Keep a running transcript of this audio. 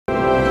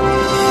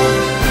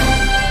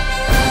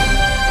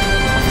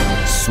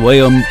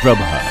Swayam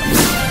Prabha.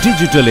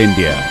 Digital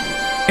India.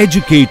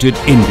 Educated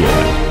India.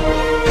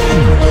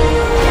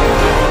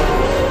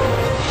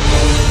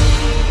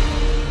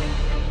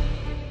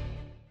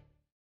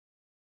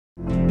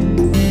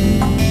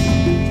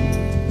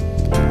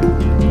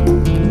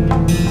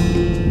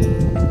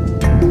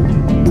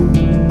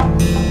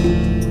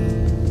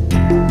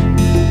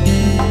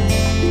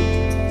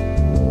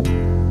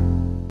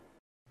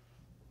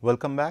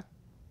 Welcome back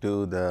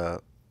to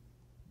the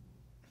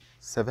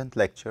 7th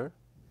lecture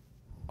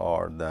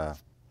or the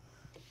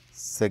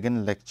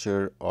second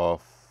lecture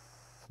of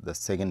the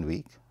second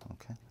week.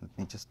 Okay, let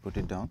me just put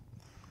it down.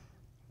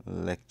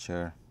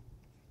 Lecture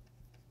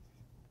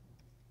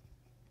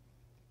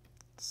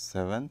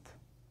 7th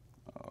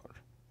or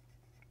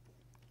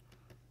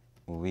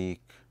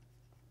week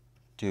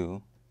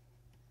 2,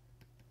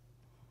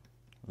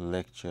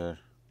 lecture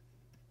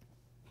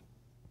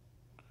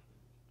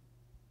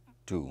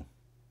 2.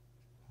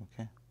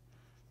 Okay,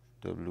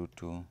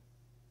 W2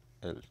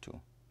 L2,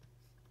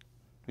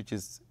 which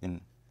is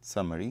in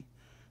summary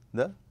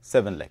the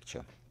 7th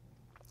lecture.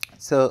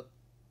 So,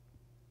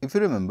 if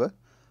you remember,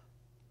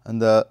 in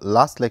the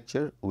last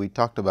lecture we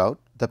talked about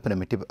the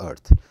primitive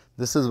earth.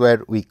 This is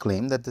where we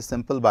claim that the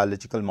simple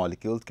biological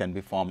molecules can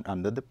be formed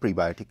under the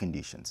prebiotic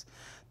conditions.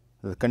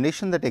 The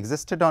condition that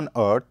existed on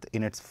earth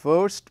in its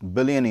first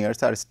billion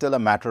years are still a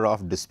matter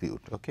of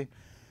dispute. Okay.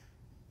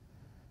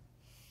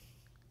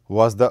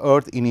 Was the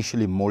earth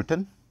initially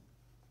molten?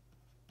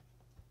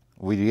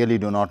 We really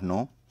do not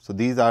know. So,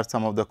 these are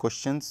some of the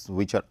questions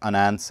which are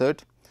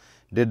unanswered.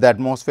 Did the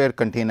atmosphere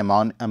contain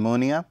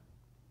ammonia?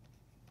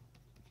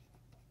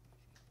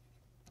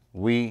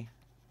 We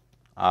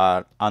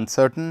are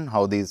uncertain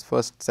how these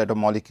first set of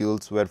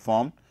molecules were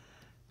formed.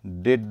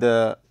 Did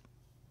the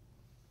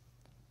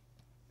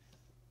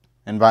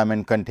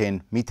environment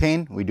contain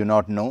methane? We do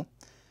not know,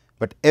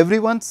 but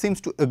everyone seems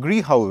to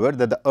agree, however,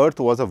 that the earth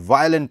was a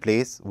violent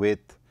place with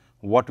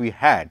what we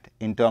had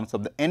in terms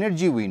of the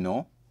energy. We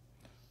know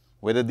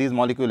whether these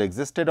molecules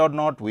existed or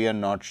not, we are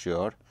not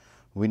sure.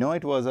 We know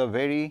it was a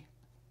very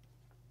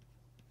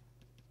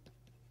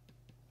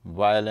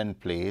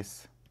violent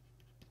place,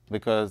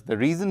 because the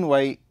reason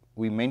why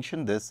we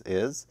mention this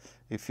is,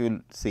 if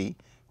you see,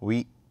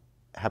 we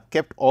have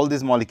kept all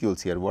these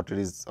molecules here, water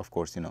is of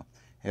course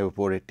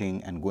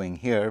evaporating and going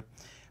here,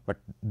 but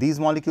these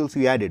molecules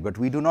we added, but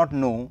we do not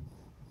know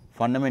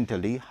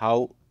fundamentally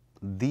how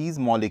these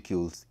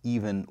molecules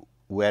even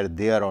were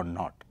there or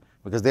not,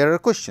 because there are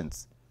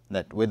questions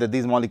that whether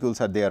these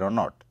molecules are there or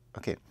not.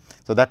 Okay.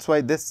 So, that is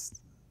why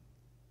this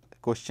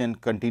question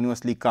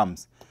continuously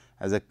comes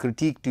as a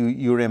critique to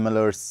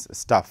Urey-Miller's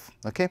stuff.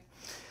 Okay.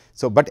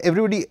 So, but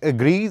everybody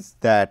agrees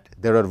that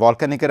there are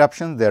volcanic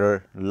eruptions, there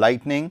are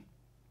lightning,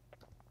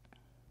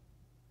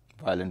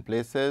 violent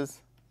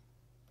places,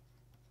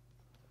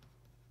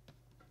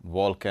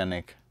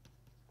 volcanic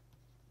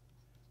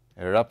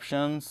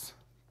eruptions,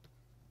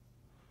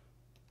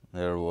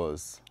 there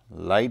was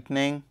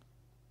lightning,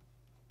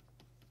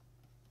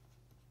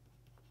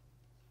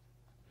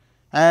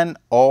 and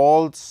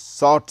all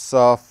sorts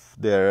of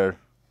their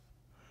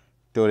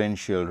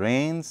torrential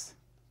rains.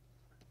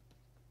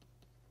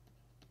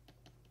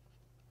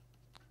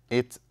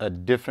 It is a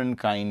different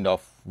kind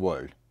of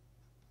world.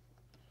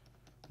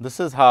 This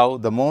is how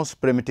the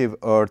most primitive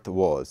earth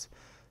was.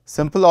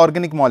 Simple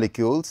organic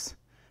molecules,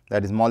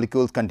 that is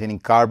molecules containing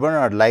carbon,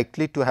 are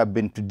likely to have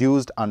been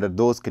produced under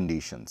those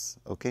conditions.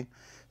 Okay.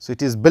 So,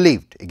 it is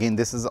believed, again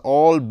this is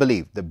all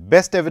believed. The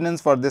best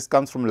evidence for this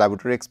comes from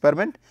laboratory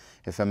experiment.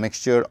 If a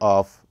mixture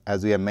of,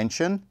 as we have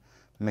mentioned,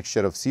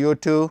 mixture of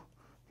CO2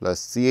 plus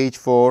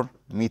CH4,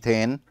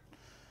 methane,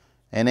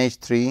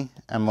 NH3,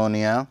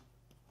 ammonia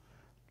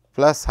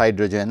plus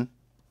hydrogen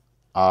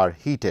are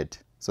heated.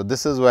 So,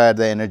 this is where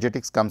the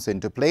energetics comes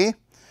into play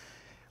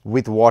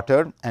with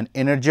water and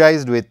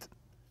energized with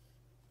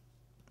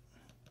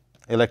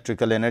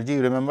electrical energy.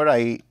 Remember,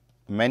 I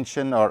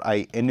mentioned or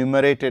I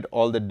enumerated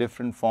all the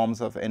different forms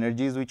of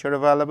energies which are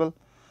available: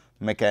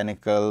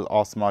 mechanical,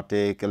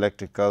 osmotic,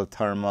 electrical,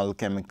 thermal,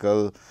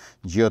 chemical,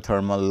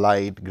 geothermal,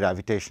 light,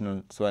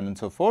 gravitational, so on and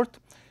so forth.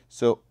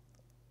 So,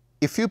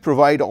 if you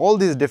provide all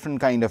these different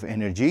kind of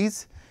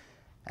energies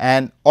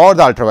and or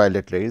the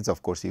ultraviolet rays,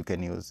 of course, you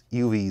can use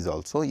UVs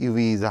also.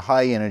 UV is a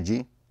high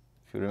energy,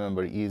 if you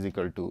remember E is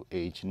equal to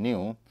h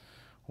nu,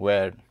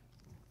 where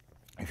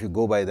if you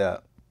go by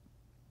the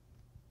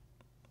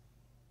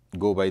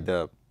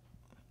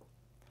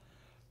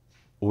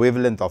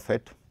wavelength of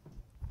it.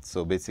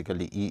 So,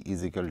 basically E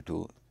is equal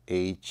to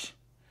h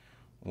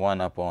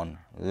 1 upon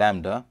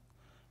lambda,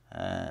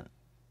 and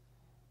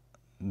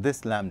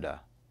this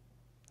lambda,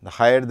 the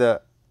higher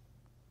the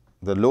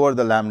lower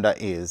the lambda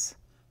is,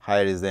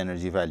 higher is the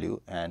energy value,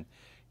 and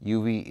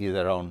UV is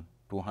around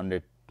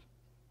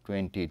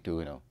 220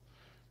 to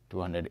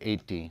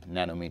 280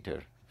 nanometer.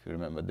 If you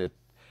remember that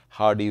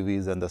hard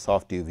UVs and the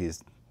soft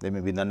UVs, they may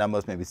be, the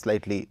numbers may be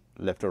slightly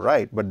left or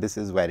right, but this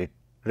is where it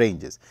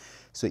ranges.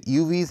 So,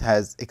 UVs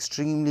has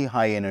extremely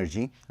high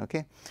energy.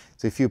 Okay.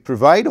 So, if you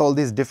provide all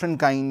these different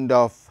kind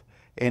of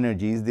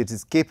energies, that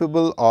is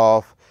capable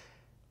of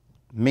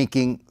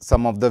making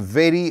some of the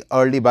very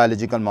early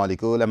biological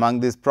molecule. Among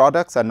these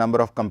products are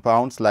number of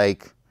compounds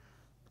like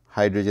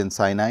hydrogen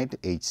cyanide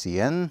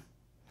HCN,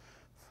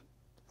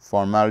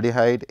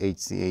 formaldehyde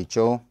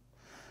HCHO,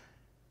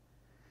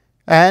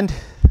 and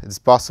it is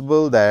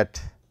possible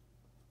that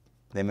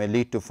they may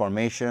lead to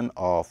formation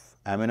of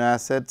amino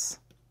acids,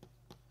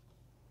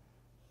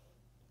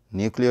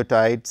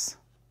 nucleotides,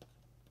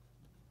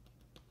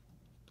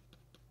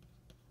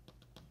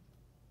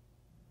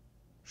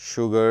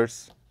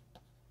 sugars,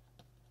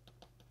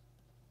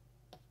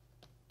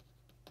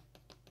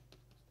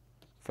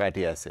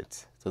 fatty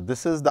acids. So,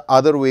 this is the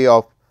other way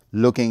of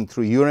looking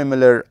through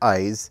urinometer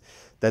eyes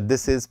that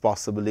this is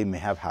possibly may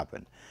have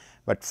happened.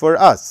 But for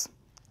us,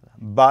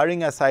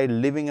 barring aside,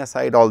 leaving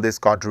aside all these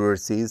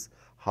controversies,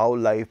 how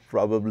life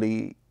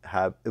probably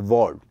have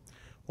evolved,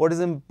 what is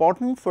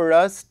important for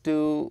us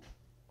to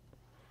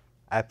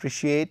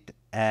appreciate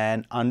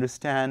and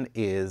understand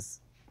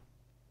is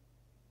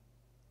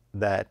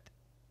that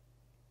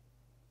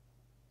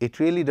it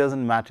really does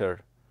not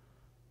matter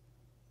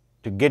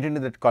to get into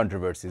that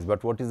controversies,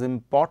 but what is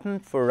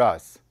important for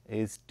us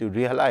is to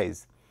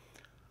realize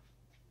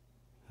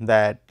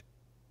that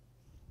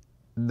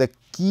the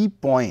key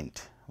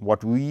point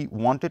what we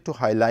wanted to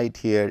highlight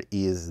here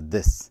is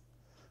this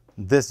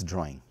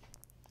drawing,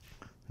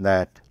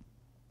 that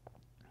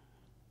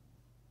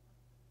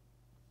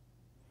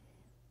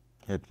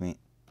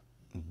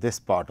this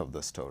part of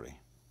the story.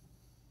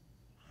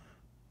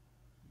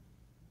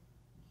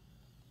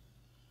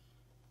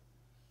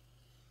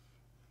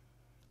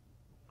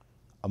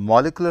 A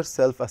molecular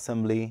self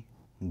assembly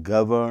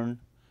governed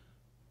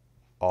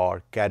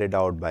or carried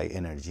out by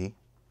energy,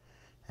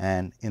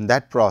 and in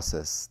that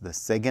process the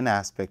second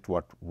aspect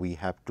what we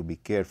have to be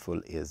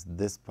careful is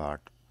this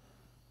part,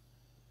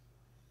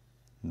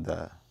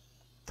 the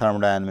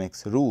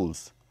thermodynamics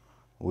rules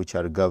which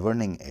are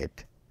governing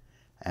it,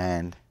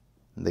 and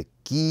the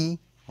key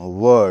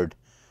word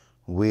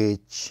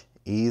which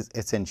is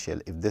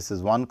essential. If this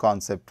is one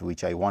concept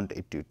which I want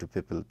it to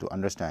people to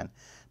understand,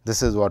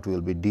 this is what we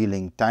will be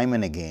dealing time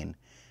and again,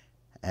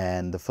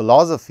 and the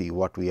philosophy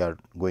what we are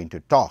going to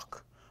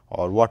talk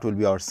or what will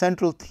be our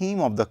central theme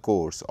of the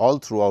course all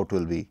throughout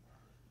will be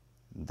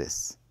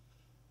this: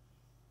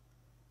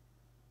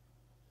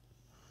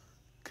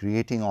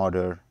 creating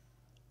order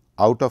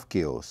out of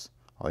chaos,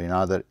 or in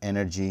other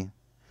energy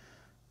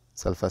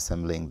self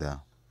assembling the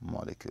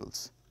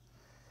molecules.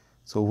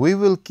 So, we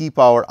will keep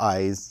our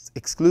eyes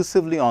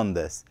exclusively on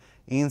this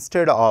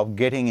instead of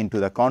getting into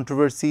the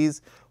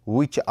controversies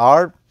which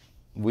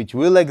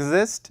will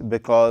exist,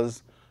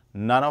 because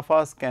none of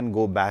us can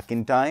go back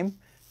in time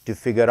to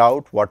figure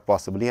out what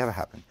possibly have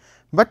happened.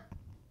 But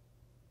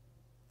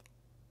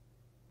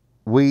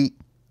we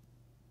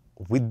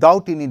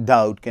without any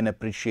doubt can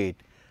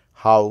appreciate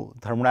how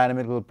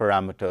thermodynamical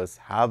parameters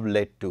have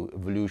led to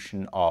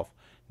evolution of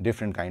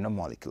different kind of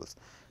molecules.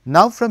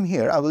 Now, from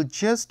here I will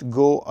just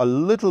go a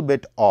little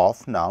bit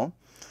off now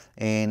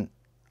in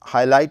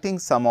highlighting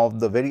some of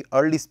the very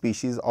early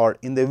species or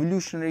in the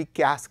evolutionary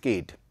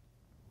cascade,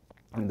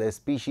 the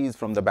species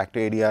from the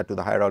bacteria to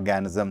the higher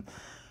organism,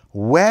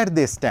 where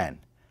they stand,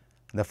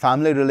 the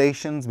family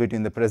relations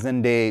between the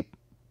present day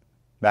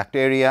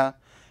bacteria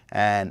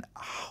and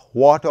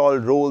what all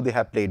role they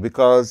have played.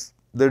 Because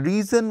the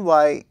reason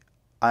why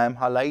I am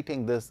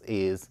highlighting this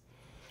is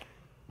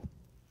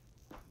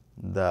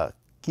the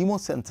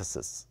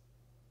chemosynthesis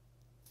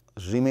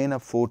remain a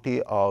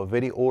forte of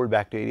very old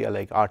bacteria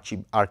like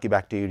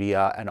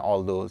archaebacteria and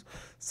all those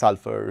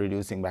sulfur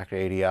reducing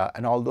bacteria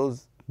and all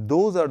those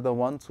are the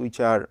ones which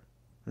are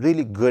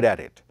really good at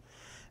it.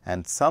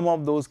 And some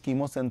of those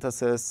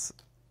chemosynthesis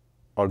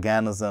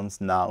organisms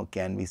now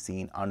can be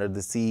seen under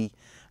the sea,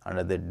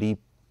 under the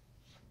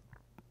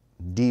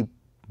deep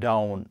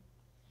down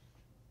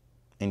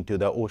into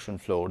the ocean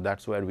floor. That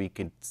is where we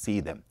can see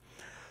them.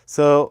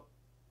 So,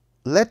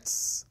 let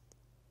us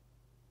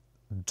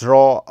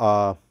draw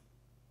a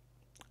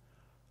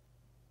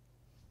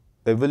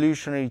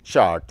evolutionary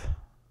chart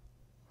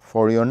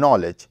for your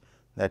knowledge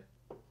that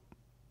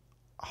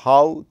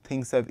how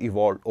things have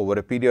evolved over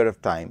a period of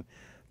time,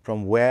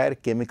 from where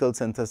chemical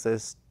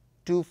synthesis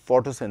to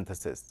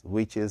photosynthesis,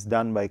 which is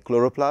done by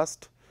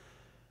chloroplast,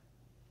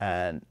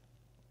 and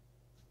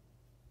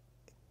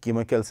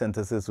chemical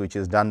synthesis which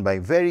is done by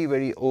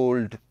very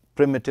old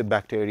primitive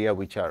bacteria,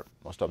 which are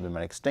most of them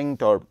are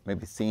extinct or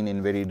maybe seen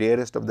in very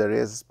rarest of the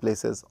rarest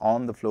places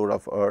on the floor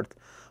of earth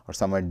or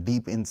somewhere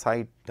deep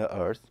inside the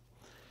earth.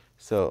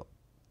 So,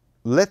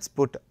 let us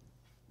put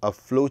a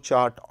flow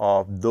chart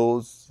of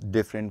those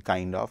different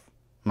kind of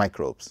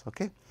microbes.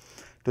 Okay.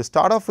 To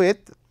start off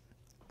with,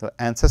 the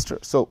ancestor.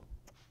 So,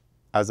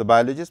 as a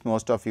biologist,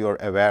 most of you are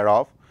aware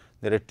of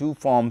there are two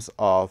forms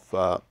of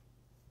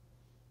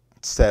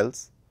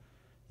cells: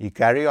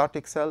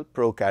 eukaryotic cell,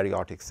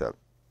 prokaryotic cell.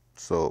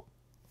 So,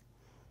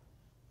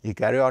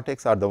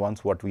 eukaryotics are the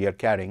ones what we are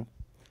carrying,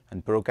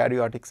 and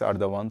prokaryotics are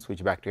the ones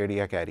which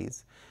bacteria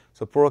carries.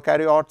 So,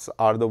 prokaryotes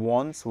are the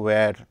ones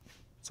where,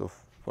 so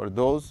for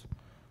those,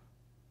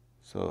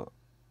 so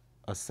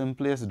a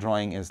simplest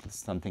drawing is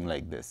something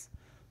like this.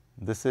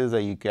 This is a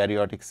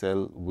eukaryotic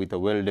cell with a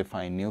well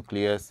defined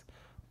nucleus,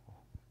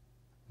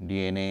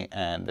 DNA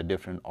and the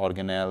different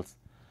organelles,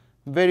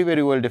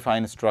 very well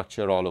defined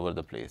structure all over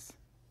the place.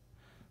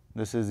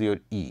 This is your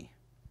E,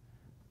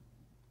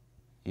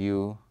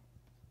 eukaryotic,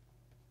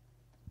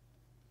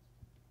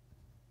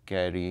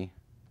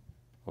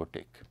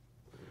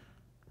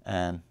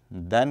 and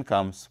then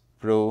comes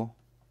prokaryotic.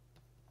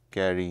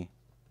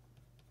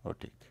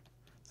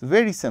 So,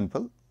 very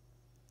simple.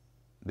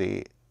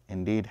 They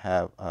indeed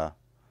have a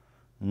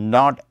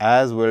not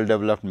as well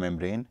developed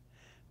membrane,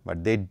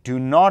 but they do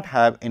not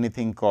have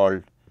anything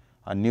called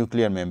a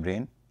nuclear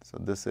membrane. So,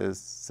 this is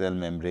cell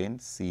membrane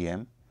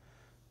CM,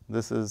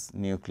 this is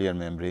nuclear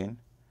membrane,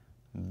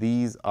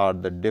 these are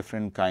the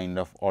different kind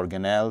of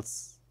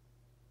organelles.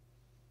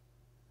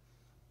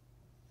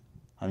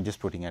 I am just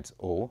putting it as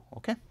O.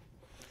 Okay.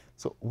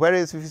 So,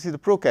 whereas if you see the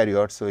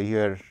prokaryotes, so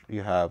here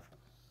you have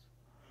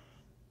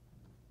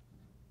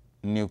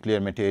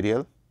nuclear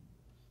material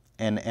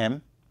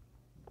NM,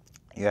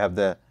 you have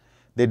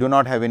they do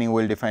not have any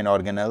well defined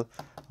organelle,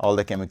 all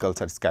the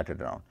chemicals are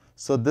scattered around.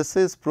 So, this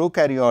is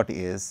prokaryote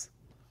is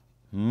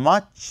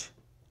much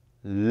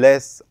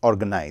less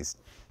organized.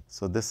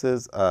 So, this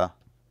is a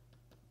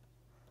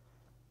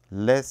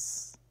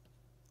less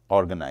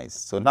organized.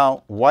 So,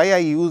 now why I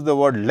use the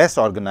word less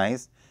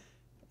organized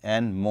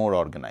and more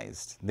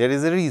organized? There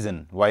is a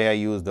reason why I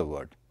use the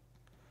word.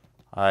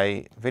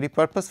 I very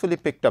purposefully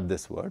picked up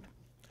this word.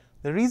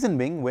 The reason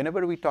being,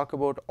 whenever we talk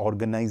about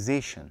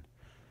organization,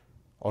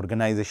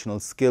 organizational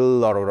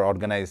skill or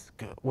organized,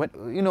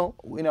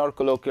 in our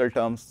colloquial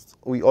terms,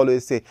 we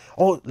always say,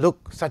 oh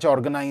look, such an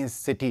organized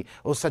city,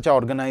 oh such an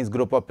organized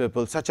group of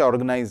people, such an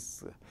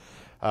organized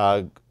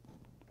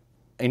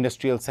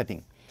industrial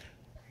setting.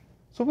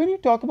 So, when you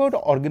talk about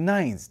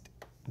organized,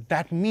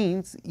 that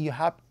means you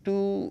have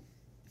to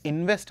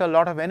invest a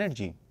lot of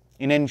energy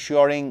in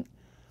ensuring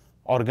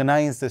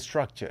organized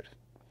structure.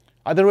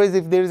 Otherwise,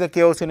 if there is a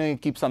chaos, you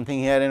keep something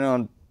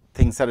here,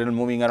 things are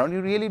moving around,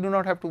 you really do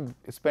not have to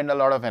spend a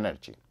lot of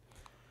energy.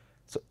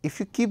 So,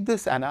 if you keep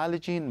this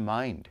analogy in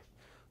mind,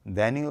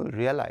 then you will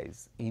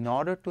realize in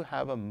order to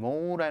have a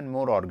more and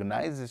more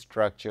organized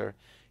structure,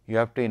 you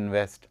have to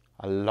invest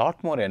a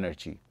lot more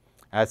energy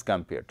as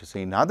compared to. So,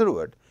 in other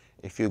words,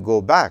 if you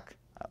go back,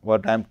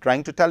 what I am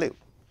trying to tell you,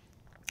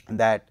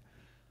 that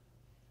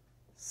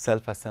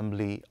self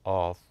assembly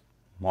of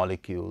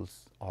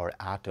molecules or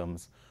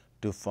atoms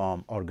to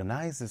form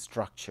organized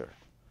structure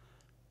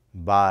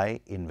by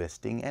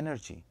investing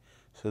energy.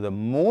 So, the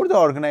more the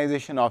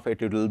organization of it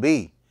will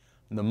be,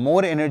 the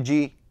more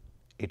energy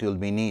it will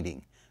be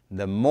needing,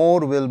 the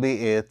more will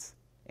be its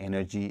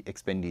energy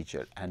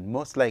expenditure, and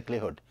most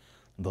likelihood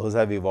those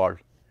have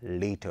evolved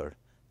later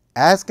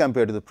as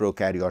compared to the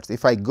prokaryotes.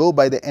 If I go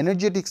by the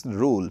energetics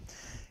rule,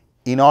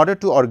 in order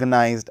to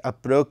organize a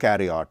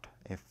prokaryote,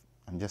 if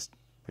I am just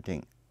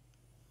putting,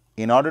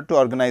 in order to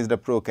organize the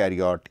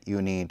prokaryote,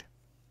 you need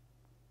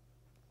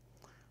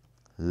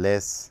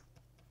less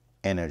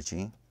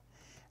energy,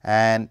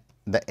 and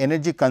the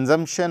energy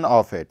consumption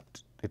of it,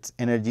 its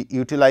energy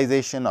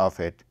utilization of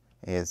it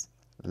is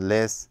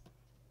less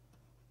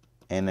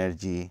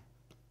energy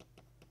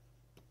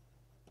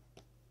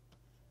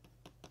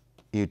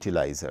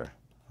utilizer,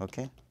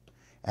 okay,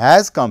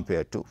 as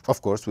compared to,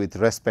 of course, with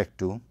respect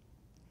to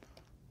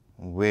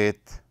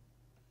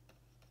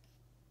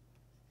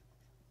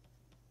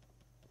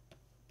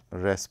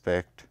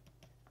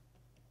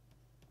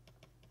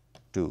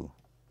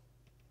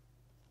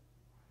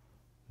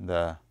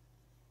the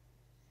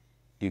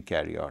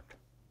eukaryote.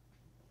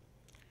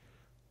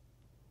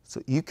 So,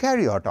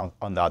 eukaryote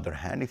on the other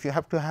hand, if you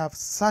have to have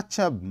such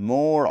a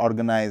more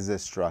organized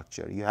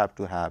structure, you have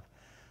to have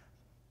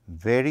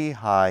very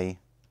high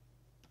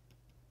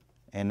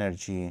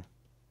energy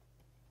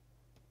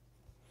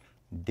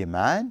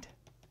demand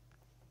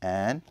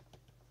and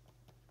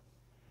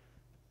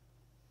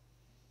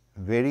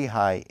very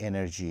high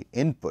energy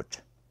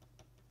input.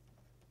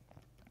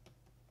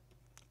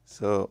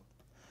 So,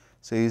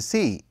 you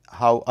see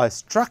how a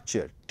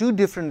structure, two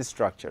different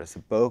structures, a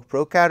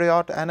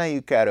prokaryote and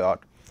a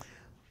eukaryote,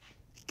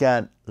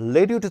 can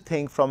lead you to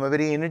think from a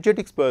very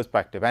energetics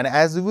perspective. And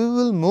as we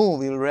will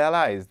move, you will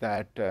realize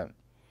that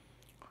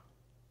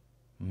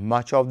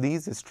much of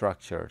these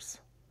structures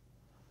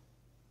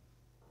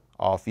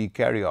of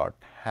eukaryote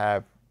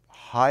have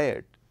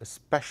hired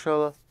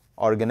special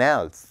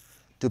organelles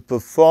to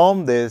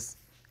perform this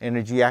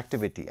energy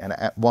activity. And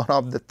one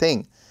of the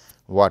thing,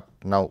 what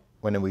now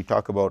when we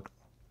talk about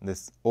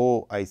this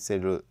O, I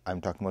said I am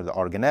talking about the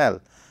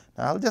organelle.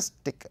 Now, I will just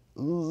take a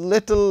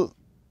little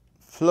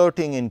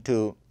floating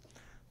into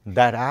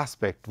that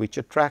aspect which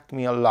attract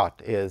me a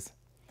lot is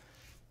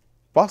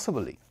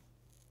possibly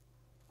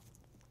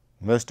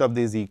most of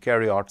these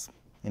eukaryotes,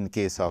 in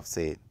case of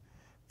say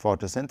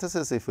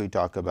photosynthesis, if we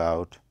talk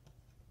about,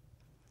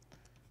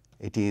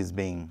 it is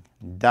being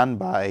done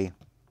by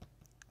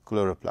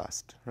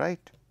chloroplast,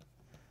 right,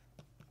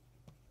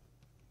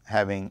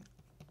 having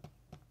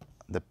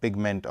the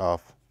pigment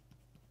of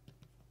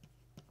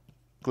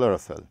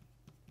chlorophyll.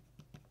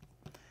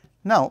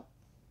 Now,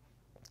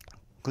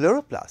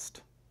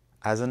 chloroplast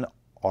as an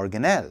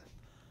organelle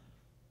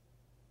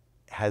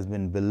has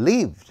been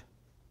believed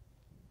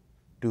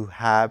to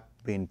have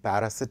been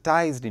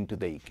parasitized into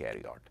the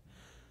eukaryote,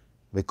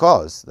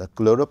 because the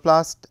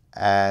chloroplast,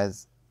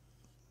 as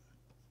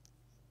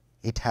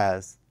it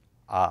has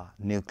a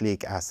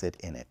nucleic acid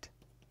in it.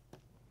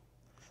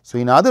 So,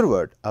 in other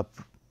words, a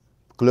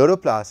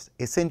chloroplast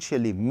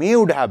essentially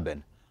would have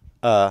been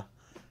a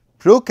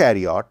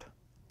prokaryote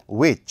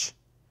which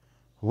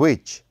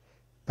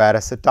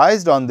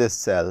parasitized on this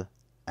cell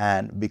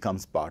and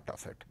becomes part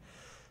of it.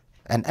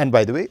 And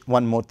by the way,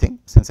 one more thing,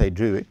 since I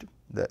drew it,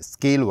 the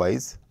scale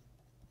wise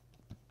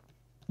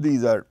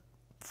these are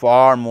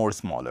far more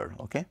smaller.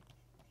 Okay.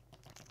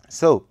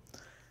 So,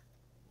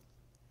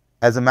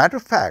 as a matter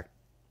of fact,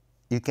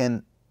 you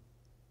can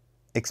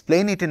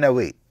explain it in a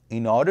way,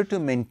 in order to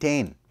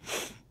maintain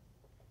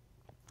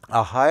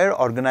a higher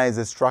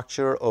organized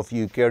structure of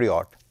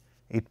eukaryote,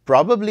 it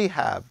probably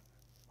have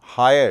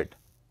hired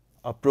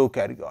a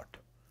prokaryote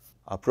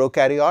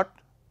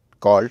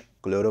called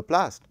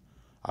chloroplast,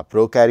 a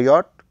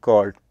prokaryote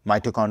called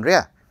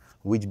mitochondria,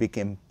 which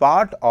became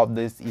part of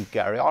this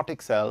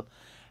eukaryotic cell,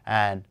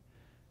 and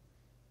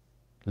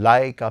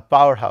like a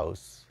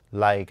powerhouse,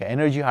 like an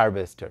energy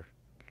harvester,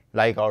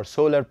 like our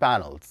solar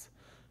panels,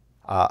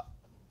 a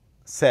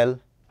cell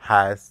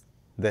has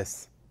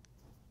this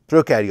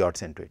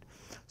prokaryotes into it.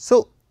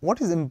 So, what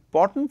is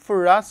important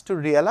for us to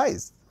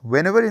realize,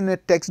 whenever in a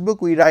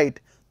textbook we write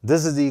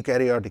this is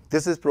eukaryotic,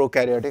 this is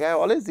prokaryotic, I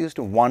always used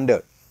to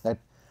wonder that,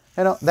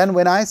 then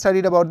when I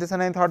studied about this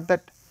and I thought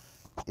that,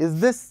 is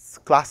this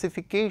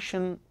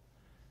classification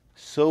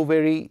so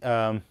very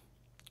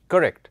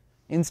correct?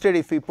 Instead,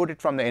 if we put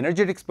it from the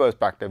energetics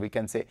perspective, we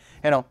can say,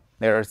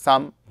 there are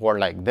some who are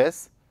like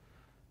this,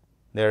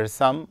 there are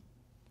some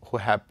who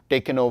have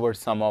taken over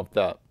some of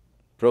the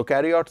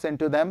prokaryotes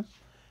into them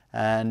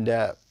and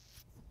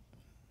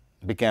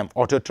became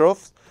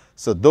autotrophs.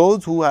 So,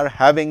 those who are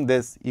having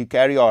this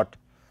eukaryote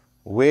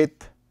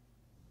with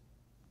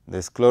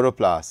this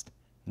chloroplast,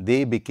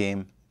 they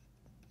became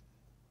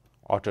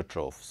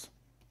autotrophs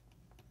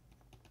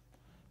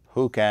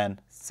who can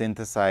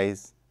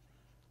synthesize,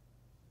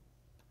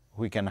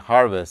 who can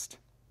harvest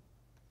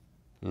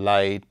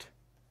light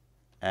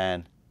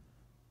and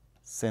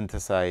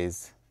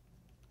synthesize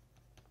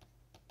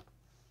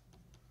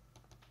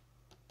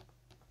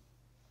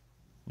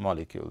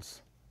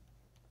molecules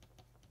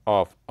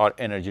of or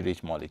energy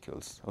rich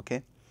molecules.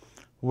 Okay.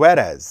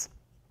 Whereas,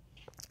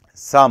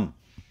 some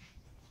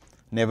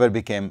never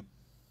got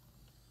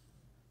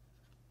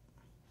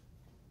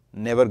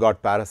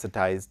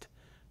parasitized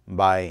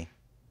by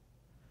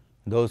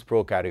those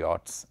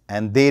prokaryotes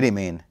and they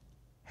remain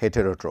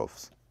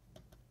heterotrophs.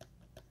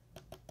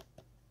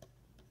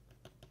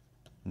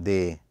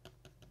 They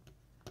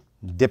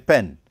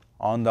depend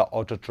on the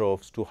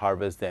autotrophs to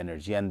harvest the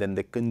energy, and then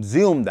they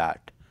consume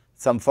that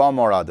some form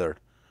or other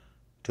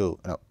to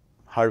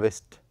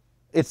harvest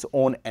its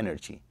own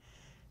energy,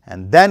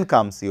 and then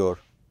comes your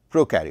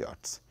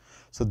prokaryotes.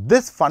 So,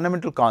 this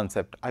fundamental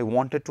concept I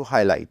wanted to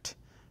highlight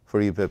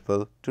for you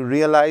people to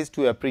realize,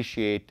 to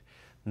appreciate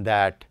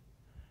that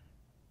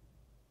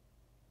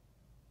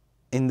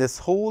in this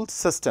whole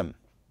system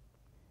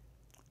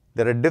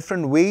there are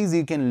different ways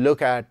you can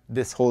look at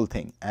this whole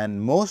thing, and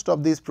most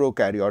of these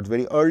prokaryotes,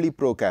 very early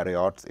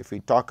prokaryotes, if we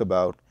talk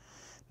about,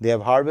 they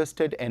have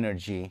harvested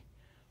energy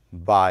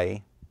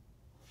by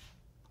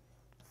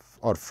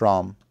or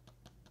from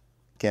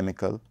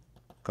chemical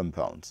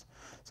compounds.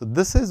 So,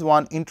 this is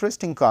one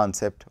interesting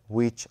concept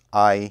which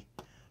I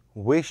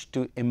wish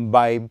to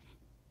imbibe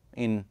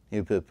in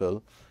you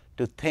people,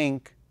 to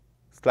think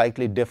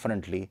slightly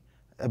differently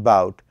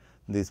about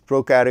these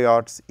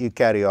prokaryotes,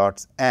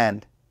 eukaryotes,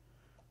 and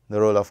the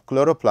role of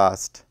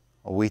chloroplast,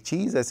 which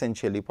is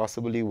essentially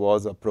possibly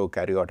was a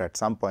prokaryote at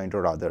some point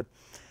or other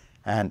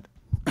and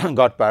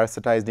got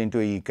parasitized into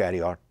a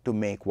eukaryote to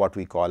make what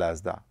we call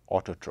as the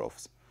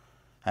autotrophs.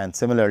 And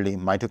similarly,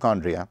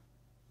 mitochondria,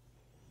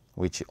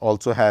 which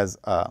also has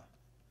a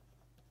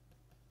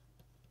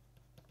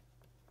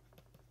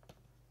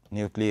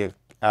nucleic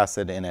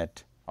acid in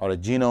it or a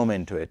genome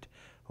into it,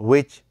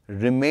 which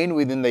remain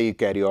within the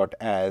eukaryote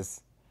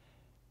as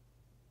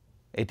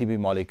ATP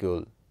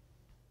molecule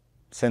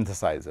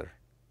synthesizer,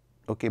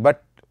 okay,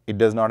 but it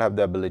does not have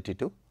the ability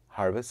to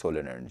harvest solar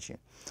energy.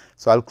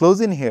 So, I will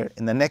close in here.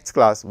 In the next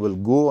class, we will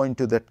go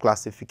into the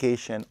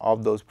classification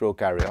of those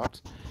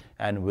prokaryotes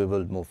and we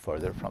will move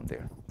further from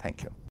there.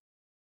 Thank you.